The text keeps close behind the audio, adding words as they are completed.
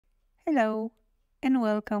Hello and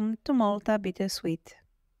welcome to Malta.Bitter.Sweet.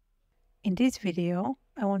 In this video,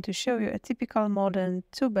 I want to show you a typical modern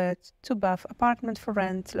 2-bed, 2-bath apartment for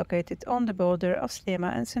rent located on the border of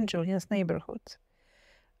Sliema and St Julians neighborhood.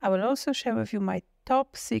 I will also share with you my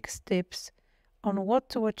top 6 tips on what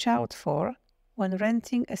to watch out for when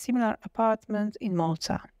renting a similar apartment in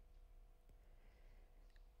Malta.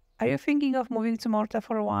 Are you thinking of moving to Malta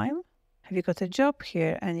for a while? Have you got a job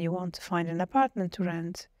here and you want to find an apartment to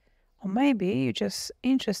rent? Or maybe you're just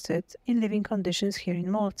interested in living conditions here in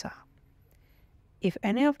Malta. If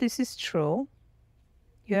any of this is true,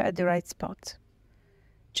 you're at the right spot.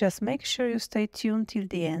 Just make sure you stay tuned till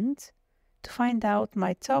the end to find out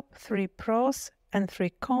my top 3 pros and 3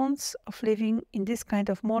 cons of living in this kind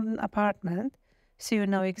of modern apartment, so you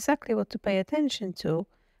know exactly what to pay attention to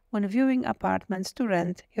when viewing apartments to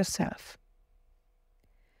rent yourself.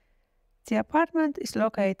 The apartment is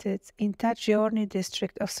located in Ta Giorni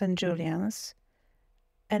district of St Julians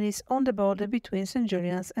and is on the border between St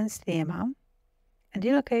Julians and Sliema, and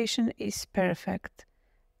the location is perfect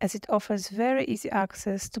as it offers very easy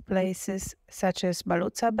access to places such as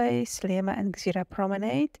Balutha Bay, Sliema and Gżira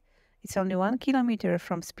Promenade. It's only 1 kilometer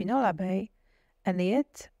from Spinola Bay, and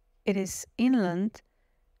yet it is inland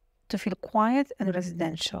to feel quiet and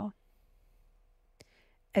residential.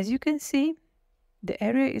 As you can see, the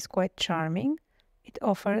area is quite charming. It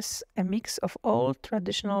offers a mix of old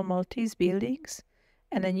traditional Maltese buildings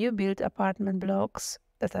and a new built apartment blocks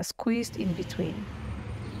that are squeezed in between.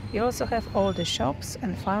 You also have all the shops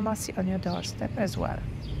and pharmacy on your doorstep as well.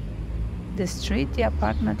 The street the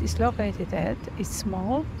apartment is located at is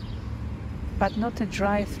small, but not a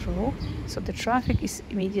drive-through, so the traffic is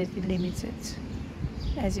immediately limited.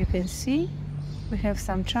 As you can see, we have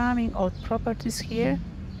some charming old properties here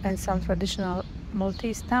and some traditional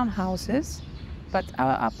Maltese townhouses, but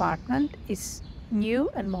our apartment is new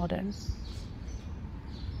and modern.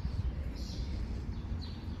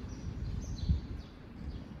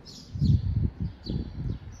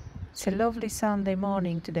 It's a lovely Sunday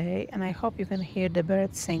morning today, and I hope you can hear the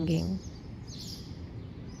birds singing.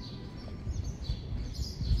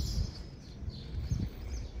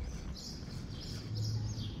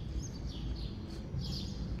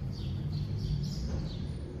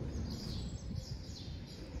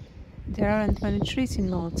 There aren't many trees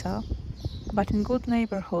in Malta, but in good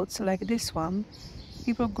neighborhoods like this one,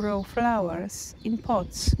 people grow flowers in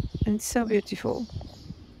pots, and it's so beautiful.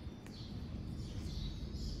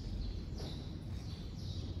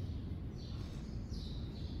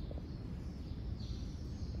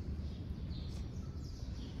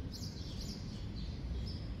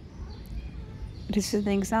 This is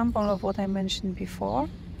an example of what I mentioned before,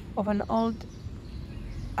 of an old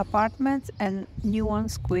apartment and new one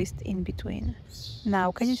squeezed in between.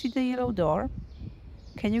 Now, can you see the yellow door?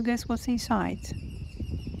 Can you guess what's inside?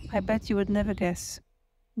 I bet you would never guess.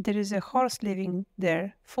 There is a horse living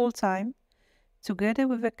there full-time, together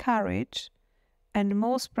with a carriage and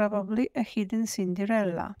most probably a hidden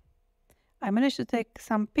Cinderella. I managed to take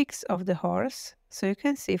some pics of the horse so you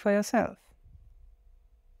can see for yourself.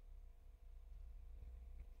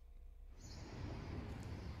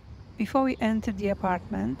 Before we enter the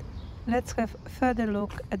apartment, let's have a further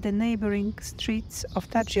look at the neighboring streets of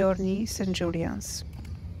Ta Giorni, St Julians.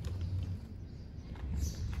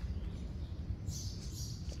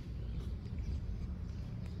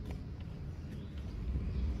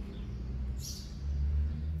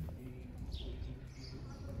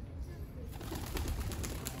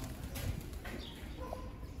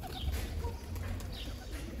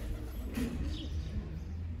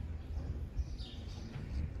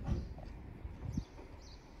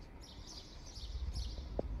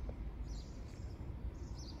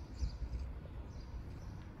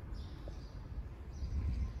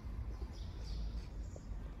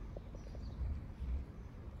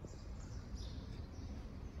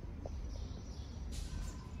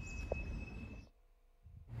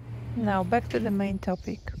 Now back to the main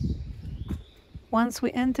topic. Once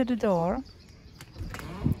we enter the door,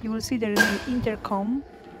 you will see there is an intercom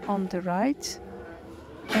on the right,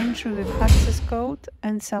 entry with access code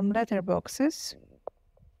and some letterboxes.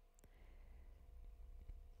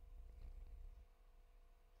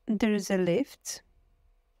 There is a lift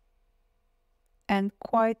and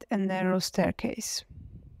quite a narrow staircase.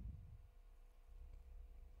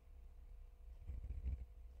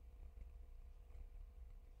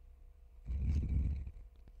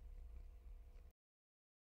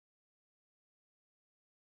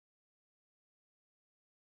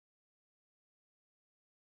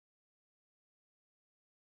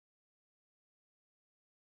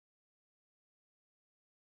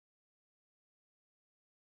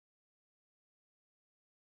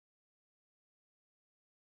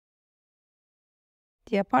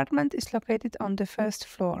 The apartment is located on the first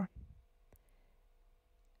floor.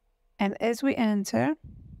 And as we enter,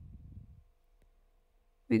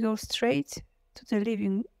 we go straight to the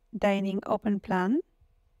living dining open plan.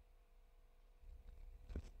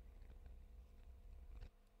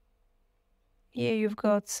 Here you've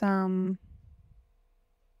got some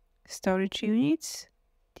storage units,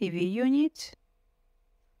 TV unit,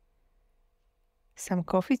 some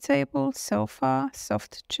coffee table, sofa,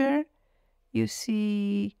 soft chair. You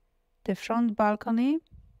see the front balcony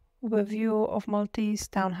with a view of Maltese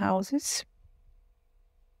townhouses.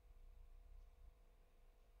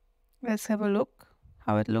 Let's have a look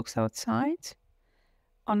how it looks outside.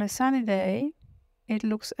 On a sunny day, it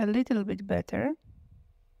looks a little bit better,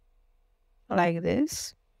 like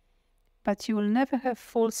this, but you will never have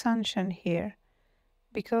full sunshine here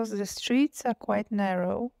because the streets are quite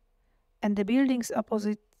narrow and the buildings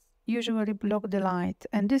opposite usually block the light,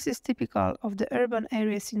 and this is typical of the urban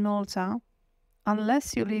areas in Malta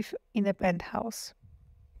unless you live in a penthouse.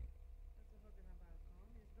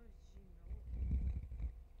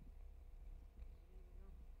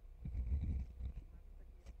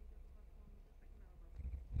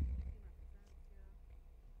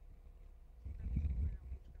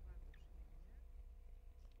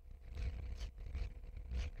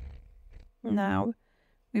 Now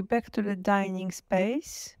we're back to the dining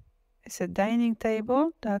space. It's a dining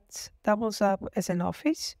table that doubles up as an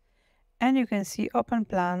office, and you can see open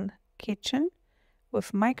plan kitchen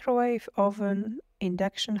with microwave, oven,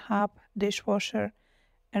 induction hob, dishwasher,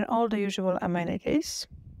 and all the usual amenities.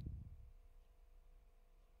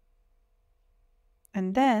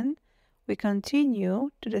 And then we continue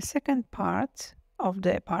to the second part of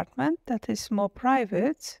the apartment that is more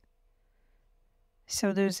private.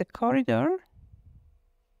 So there's a corridor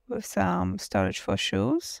with some storage for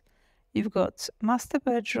shoes. You've got master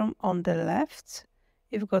bedroom on the left.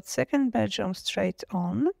 You've got second bedroom straight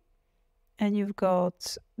on. And you've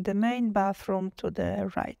got the main bathroom to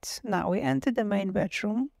the right. Now we enter the main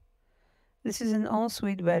bedroom. This is an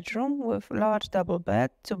ensuite bedroom with large double bed,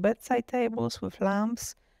 2 bedside tables with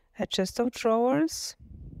lamps, a chest of drawers.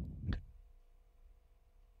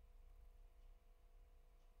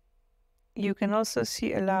 You can also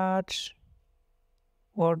see a large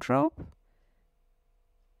wardrobe,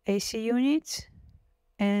 AC unit,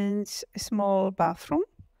 and a small bathroom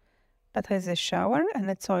that has a shower and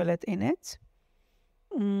a toilet in it.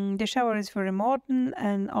 The shower is very modern,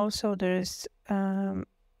 and also there's a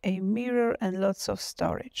mirror and lots of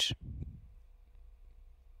storage.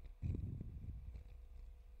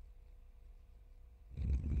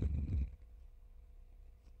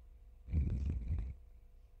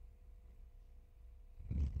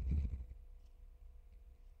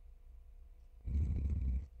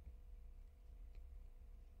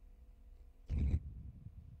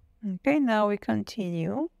 Okay, now we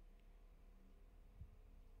continue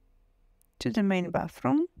to the main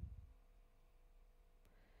bathroom.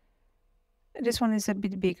 This one is a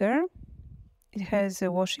bit bigger. It has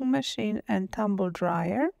a washing machine and tumble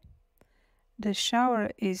dryer. The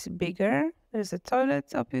shower is bigger. There's a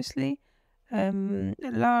toilet, obviously, a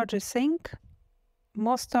larger sink,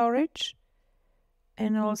 more storage,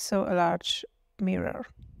 and also a large mirror.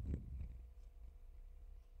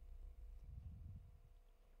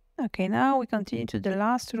 Okay, now we continue to the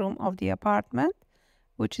last room of the apartment,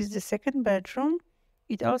 which is the second bedroom.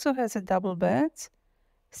 It also has a double bed,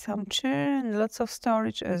 some chair, and lots of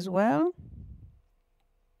storage as well.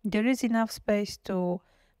 There is enough space to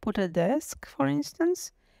put a desk, for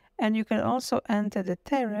instance, and you can also enter the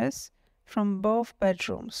terrace from both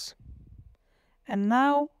bedrooms. And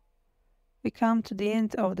now we come to the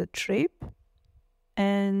end of the trip,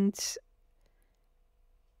 and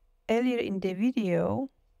earlier in the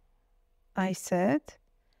video I said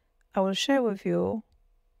I will share with you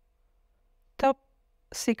top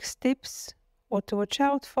 6 tips what to watch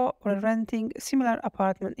out for when renting a similar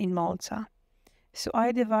apartment in Malta. So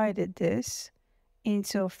I divided this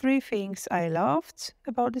into 3 things I loved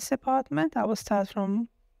about this apartment. I will start from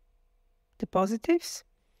the positives.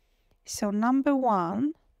 So number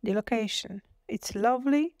 1, the location. It's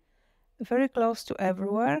lovely, very close to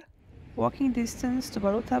everywhere, walking distance to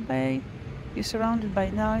Valuta Bay. You're surrounded by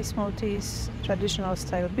nice Maltese traditional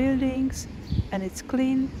style buildings, and it's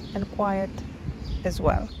clean and quiet as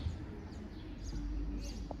well.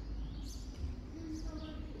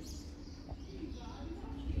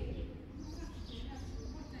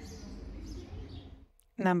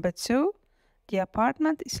 Number 2, the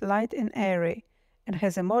apartment is light and airy and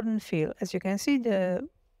has a modern feel. As you can see, the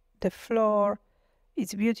floor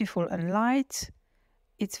is beautiful and light.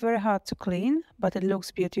 It's very hard to clean, but it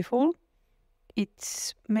looks beautiful.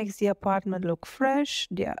 It makes the apartment look fresh.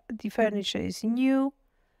 The furniture is new.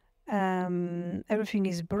 Everything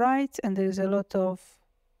is bright and there is a lot of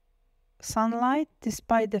sunlight,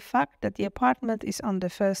 despite the fact that the apartment is on the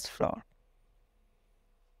first floor.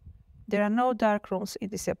 There are no dark rooms in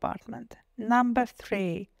this apartment. Number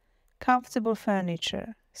 3, comfortable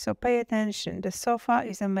furniture. So pay attention. The sofa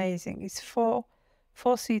is amazing. It's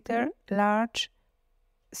four-seater, large,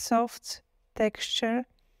 soft texture,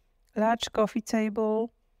 large coffee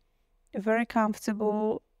table, very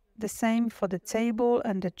comfortable. The same for the table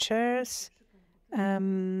and the chairs.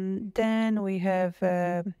 Then we have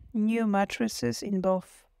new mattresses in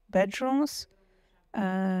both bedrooms,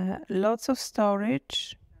 lots of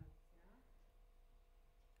storage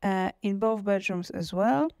in both bedrooms as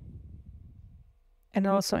well, and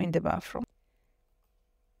also in the bathroom.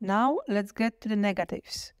 Now let's get to the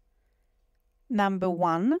negatives. Number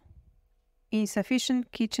 1,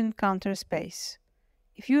 insufficient kitchen counter space.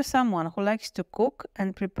 If you're someone who likes to cook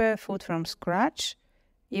and prepare food from scratch,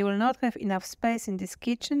 you will not have enough space in this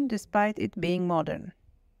kitchen despite it being modern.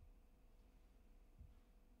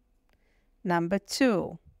 Number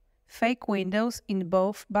 2, fake windows in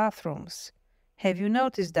both bathrooms. Have you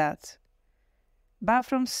noticed that?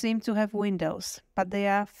 Bathrooms seem to have windows, but they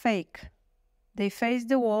are fake. They face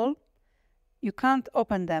the wall. You can't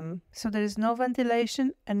open them, so there is no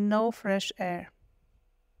ventilation and no fresh air.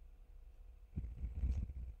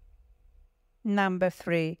 Number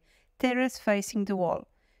 3, terrace facing the wall.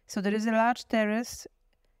 So there is a large terrace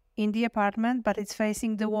in the apartment, but it's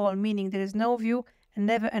facing the wall, meaning there is no view and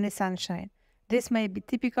never any sunshine. This may be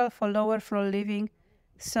typical for lower floor living,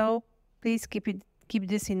 so please keep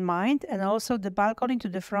this in mind. And also the balcony to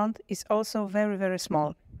the front is also very, very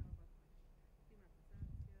small.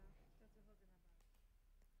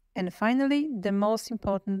 And finally, the most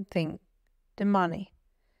important thing, the money.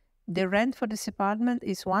 The rent for this apartment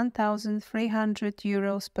is 1,300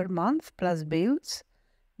 euros per month plus bills,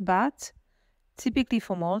 but typically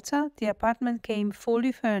for Malta, the apartment came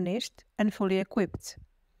fully furnished and fully equipped.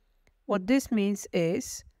 What this means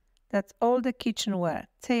is that all the kitchenware,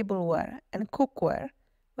 tableware and cookware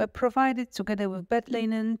were provided together with bed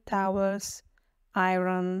linen, towels,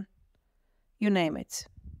 iron, you name it.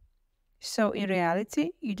 So in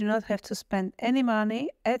reality, you do not have to spend any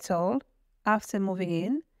money at all after moving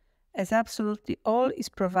in, as absolutely all is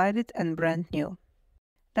provided and brand new.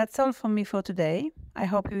 That's all from me for today. I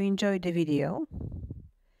hope you enjoyed the video.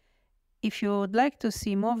 If you would like to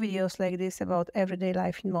see more videos like this about everyday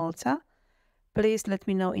life in Malta, please let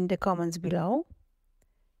me know in the comments below.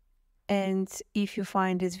 And if you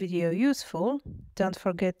find this video useful, don't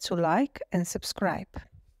forget to like and subscribe.